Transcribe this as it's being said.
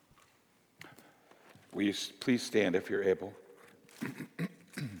Will you please stand if you're able?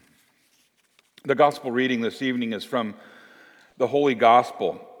 The gospel reading this evening is from the Holy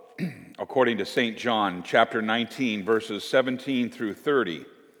Gospel according to St. John, chapter 19, verses 17 through 30,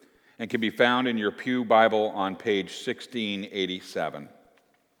 and can be found in your Pew Bible on page 1687.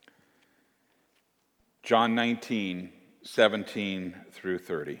 John 19, 17 through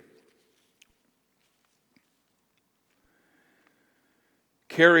 30.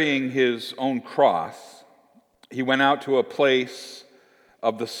 Carrying his own cross, he went out to a place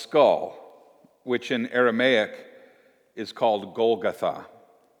of the skull, which in Aramaic is called Golgotha.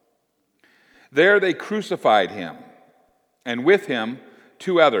 There they crucified him, and with him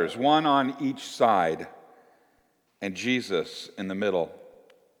 2 others, one on each side, and Jesus in the middle.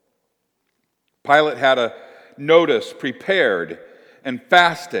 Pilate had a notice prepared and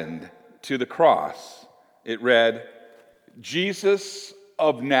fastened to the cross. It read, "Jesus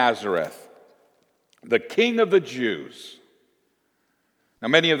of Nazareth, the King of the Jews." Now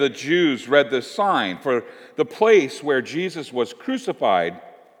many of the Jews read this sign, for the place where Jesus was crucified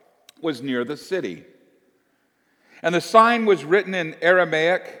was near the city. And the sign was written in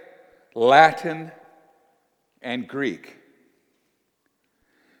Aramaic, Latin, and Greek.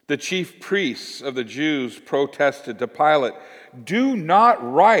 The chief priests of the Jews protested to Pilate, "Do not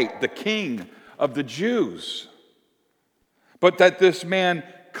write the King of the Jews, but that this man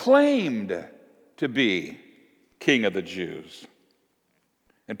claimed to be King of the Jews."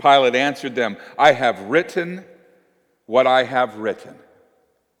 And Pilate answered them, "I have written what I have written."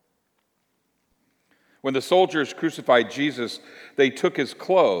 When the soldiers crucified Jesus, they took his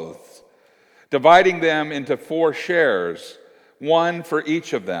clothes, dividing them into 4 shares, one for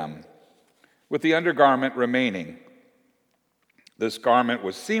each of them, with the undergarment remaining. This garment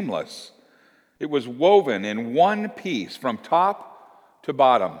was seamless. It was woven in one piece from top to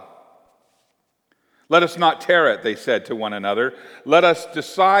bottom. "Let us not tear it," they said to one another. "Let us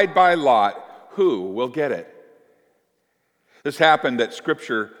decide by lot who will get it." This happened that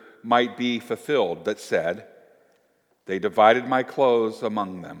Scripture might be fulfilled that said, "They divided my clothes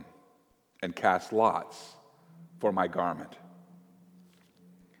among them and cast lots for my garment."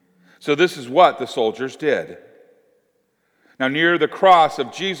 So this is what the soldiers did. Now near the cross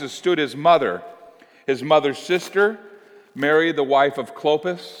of Jesus stood his mother's sister, Mary the wife of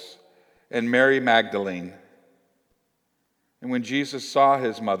Clopas, and Mary Magdalene. And when Jesus saw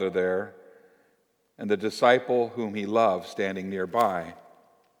his mother there and the disciple whom he loved standing nearby,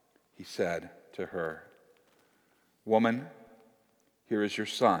 he said to her, "Woman, here is your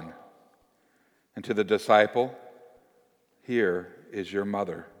son." And to the disciple, "Here is your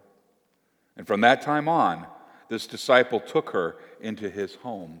mother." And from that time on, this disciple took her into his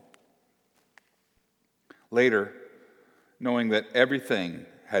home. Later, knowing that everything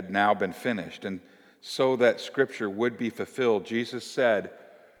had now been finished, and so that Scripture would be fulfilled, Jesus said,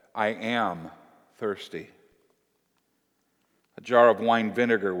 "I am thirsty." A jar of wine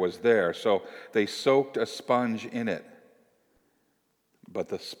vinegar was there, so they soaked a sponge in it. But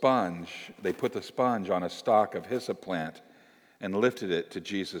they put the sponge on a stalk of hyssop plant and lifted it to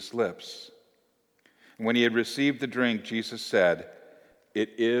Jesus' lips. And when he had received the drink, Jesus said, "It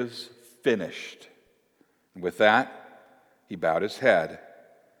is finished." And with that, he bowed his head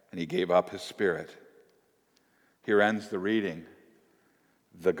and he gave up his spirit. Here ends the reading,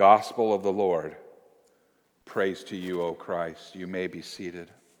 the gospel of the Lord. Praise to you, O Christ. You may be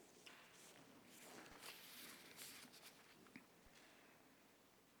seated.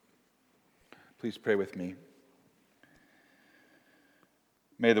 Please pray with me.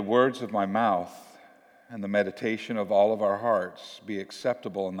 May the words of my mouth and the meditation of all of our hearts be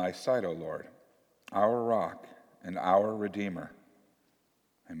acceptable in thy sight, O Lord, our rock and our Redeemer.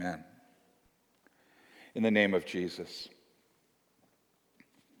 Amen. In the name of Jesus.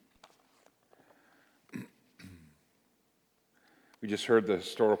 We just heard the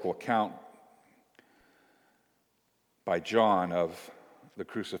historical account by John of the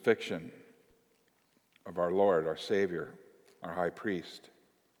crucifixion of our Lord, our Savior, our high priest.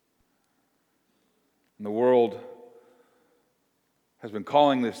 And the world has been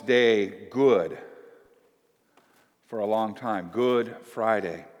calling this day Good for a long time, Good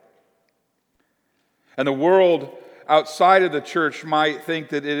Friday. And the world outside of the church might think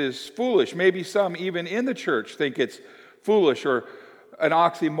that it is foolish. Maybe some even in the church think it's foolish or an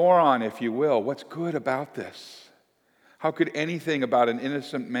oxymoron, if you will. What's good about this? How could anything about an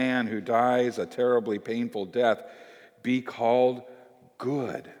innocent man who dies a terribly painful death be called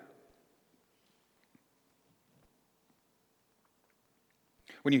good?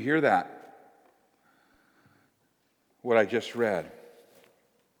 When you hear that, what I just read,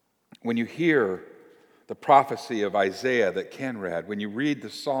 when you hear the prophecy of Isaiah that Ken read, when you read the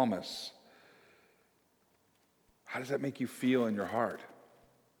psalmists, how does that make you feel in your heart?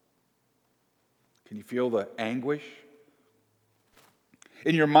 Can you feel the anguish?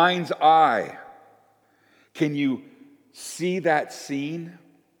 In your mind's eye, can you see that scene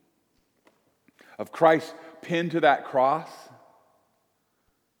of Christ pinned to that cross?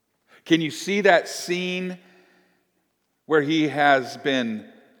 Can you see that scene where he has been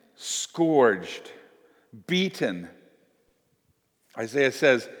scourged, beaten? Isaiah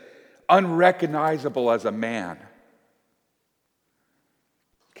says, unrecognizable as a man.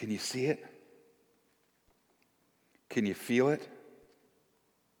 Can you see it? Can you feel it?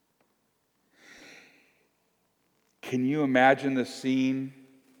 Can you imagine the scene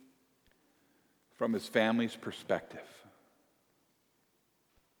from his family's perspective?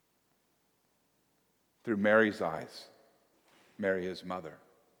 Through Mary's eyes, Mary, his mother.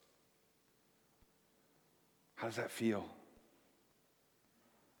 How does that feel?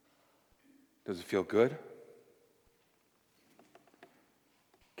 Does it feel good?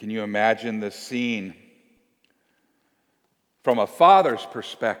 Can you imagine the scene from a father's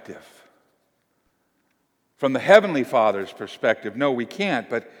perspective? From the Heavenly Father's perspective? No, we can't,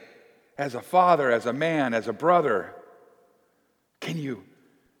 but as a father, as a man, as a brother, can you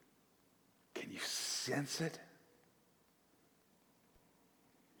sense it?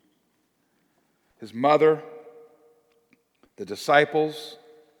 His mother, the disciples,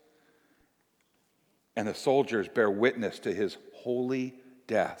 and the soldiers bear witness to his holy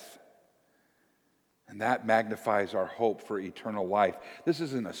death. And that magnifies our hope for eternal life. This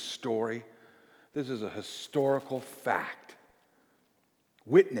isn't a story. This is a historical fact,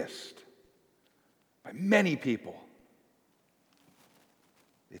 witnessed by many people.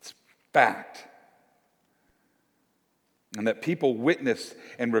 It's fact. And that people witnessed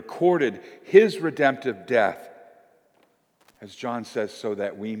and recorded his redemptive death, as John says, so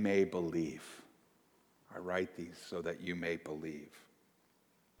that we may believe. I write these so that you may believe.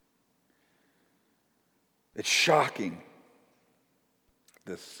 It's shocking,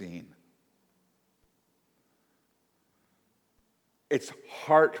 this scene. It's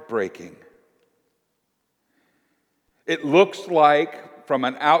heartbreaking. It looks like, from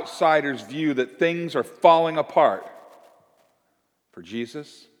an outsider's view, that things are falling apart for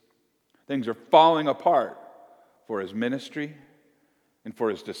Jesus. Things are falling apart for his ministry and for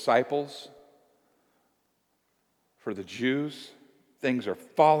his disciples. For the Jews, things are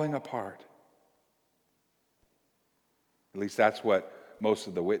falling apart. At least that's what most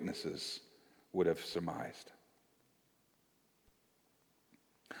of the witnesses would have surmised.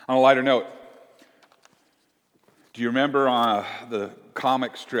 On a lighter note, do you remember the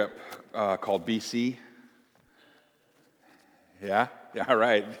comic strip called BC? Yeah,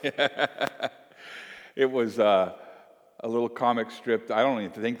 right. It was a little comic strip. I don't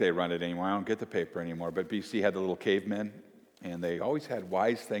even think they run it anymore. I don't get the paper anymore. But BC had the little cavemen, and they always had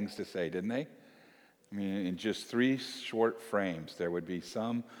wise things to say, didn't they? I mean, in just 3 short frames, there would be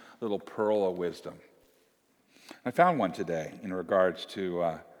some little pearl of wisdom. I found one today in regards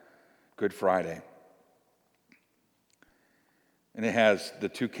to Good Friday. And it has the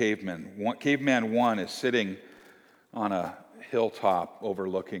 2 cavemen. Caveman 1 is sitting on a hilltop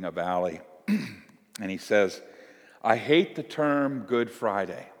overlooking a valley. And he says, I hate the term Good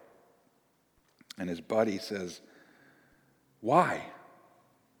Friday. And his buddy says, why?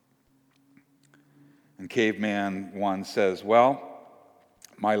 And Caveman 1 says, well,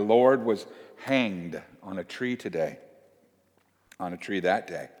 my Lord was hanged on a tree today, on a tree that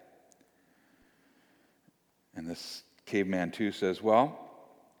day. And this Caveman 2 says, well,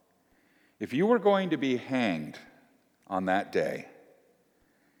 if you were going to be hanged on that day,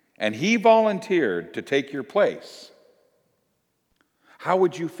 and he volunteered to take your place, how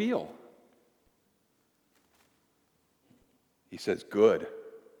would you feel? He says, good.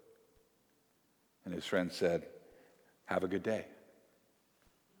 And his friend said, have a good day.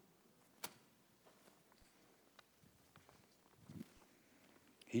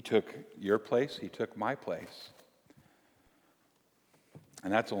 He took your place, he took my place.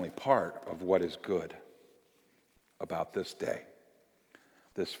 And that's only part of what is good about this day,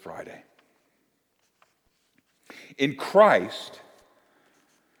 this Friday. In Christ,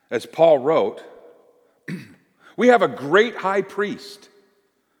 as Paul wrote, we have a great high priest.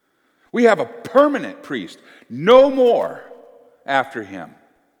 We have a permanent priest, no more after him.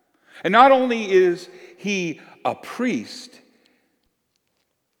 And not only is he a priest,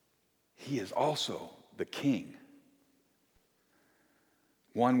 he is also the king.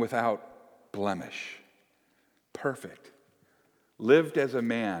 One without blemish, perfect, lived as a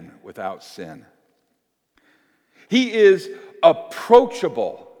man without sin. He is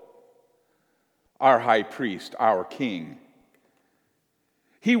approachable, our high priest, our king.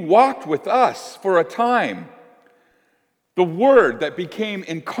 He walked with us for a time, the Word that became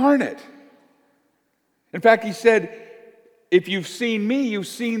incarnate. In fact, he said, if you've seen me, you've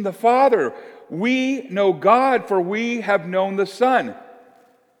seen the Father. We know God, for we have known the Son.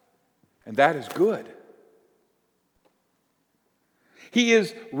 And that is good. He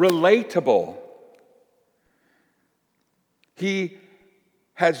is relatable. He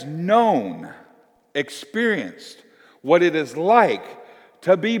has known, experienced what it is like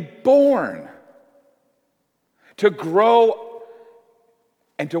to be born, to grow,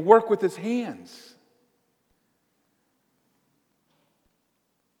 and to work with his hands.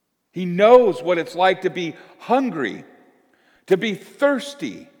 He knows what it's like to be hungry, to be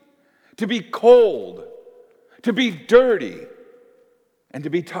thirsty, to be cold, to be dirty, and to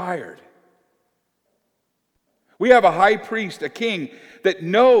be tired. We have a high priest, a king, that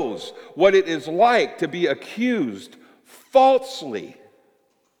knows what it is like to be accused falsely,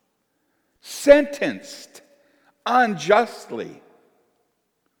 sentenced unjustly.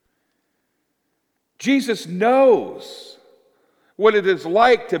 Jesus knows what it is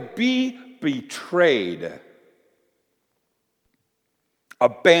like to be betrayed,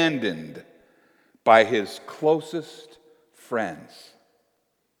 abandoned by his closest friends.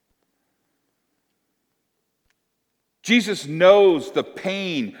 Jesus knows the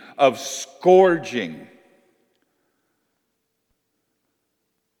pain of scourging.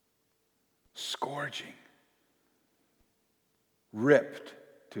 Scourging. Ripped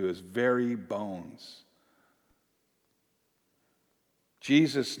to his very bones.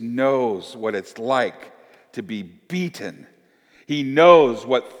 Jesus knows what it's like to be beaten. He knows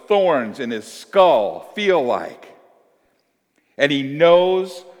what thorns in his skull feel like. And he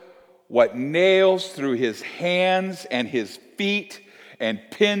knows what nails through his hands and his feet and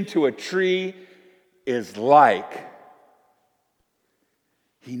pinned to a tree is like.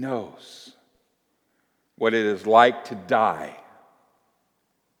 He knows what it is like to die.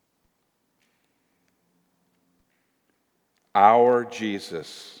 Our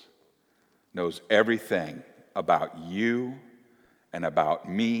Jesus knows everything about you and about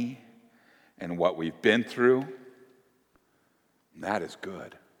me and what we've been through. And that is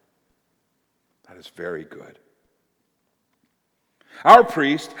good. That is very good. Our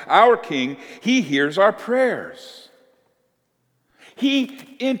priest, our king, he hears our prayers.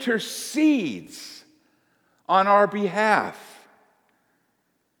 He intercedes on our behalf.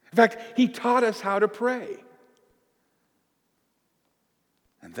 In fact, he taught us how to pray.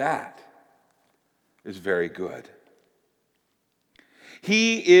 And that is very good.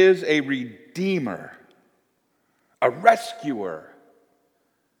 He is a redeemer, a rescuer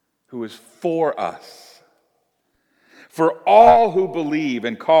who is for us. For all who believe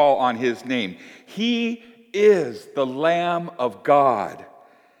and call on his name, he is the Lamb of God,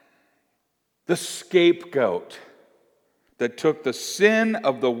 the scapegoat that took the sin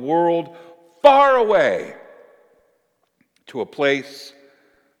of the world far away to a place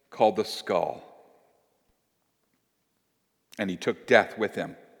called the skull. And he took death with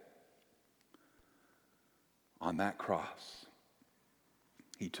him on that cross.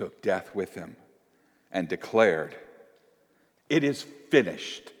 He took death with him and declared, "It is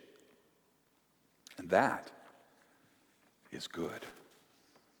finished." And that is good.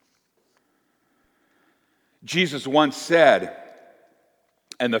 Jesus once said,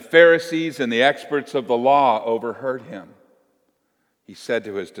 and the Pharisees and the experts of the law overheard him. He said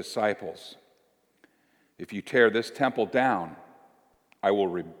to his disciples, "If you tear this temple down, I will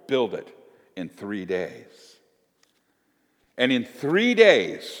rebuild it in 3 days." And in 3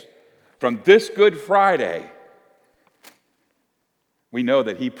 days, from this Good Friday, we know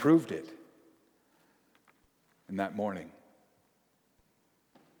that he proved it in that morning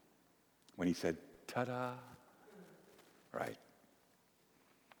when he said, "Ta-da!" Right?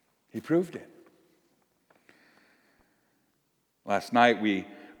 He proved it. Last night we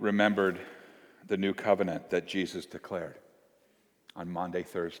remembered the new covenant that Jesus declared on Maundy,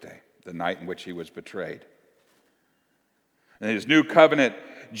 Thursday, the night in which he was betrayed. In his new covenant,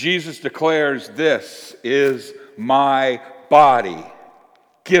 Jesus declares, "This is my body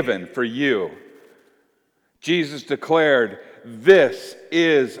given for you." Jesus declared, "This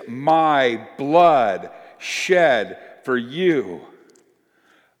is my blood shed for you."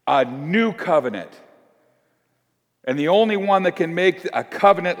 A new covenant. And the only one that can make a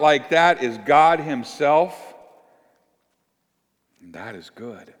covenant like that is God himself. And that is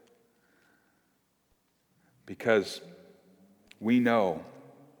good. Because we know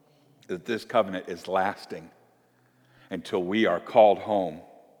that this covenant is lasting. until we are called home.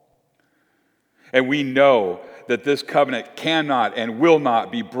 And we know that this covenant cannot and will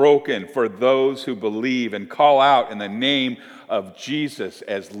not be broken for those who believe and call out in the name of Jesus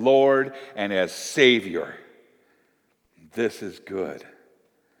as Lord and as Savior. This is good.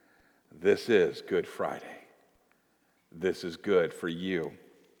 This is Good Friday. This is good for you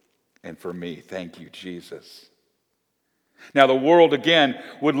and for me. Thank you, Jesus. Now, the world, again,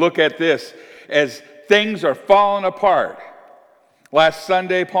 would look at this as things are falling apart. Last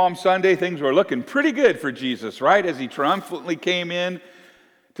Sunday, Palm Sunday, things were looking pretty good for Jesus, right? As he triumphantly came in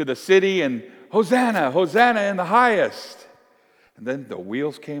to the city and Hosanna, Hosanna in the highest. And then the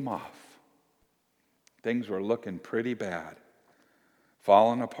wheels came off. Things were looking pretty bad,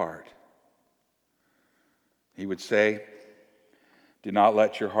 falling apart. He would say, do not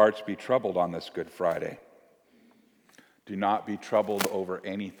let your hearts be troubled on this Good Friday. Do not be troubled over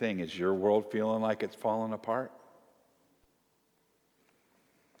anything. Is your world feeling like it's falling apart?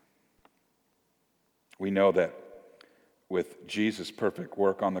 We know that with Jesus' perfect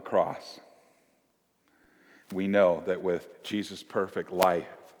work on the cross, we know that with Jesus' perfect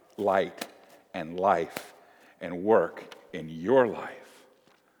light and life and work in your life,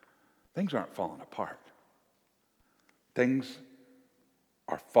 things aren't falling apart. Things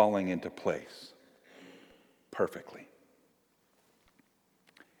are falling into place perfectly.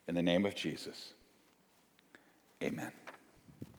 In the name of Jesus, amen.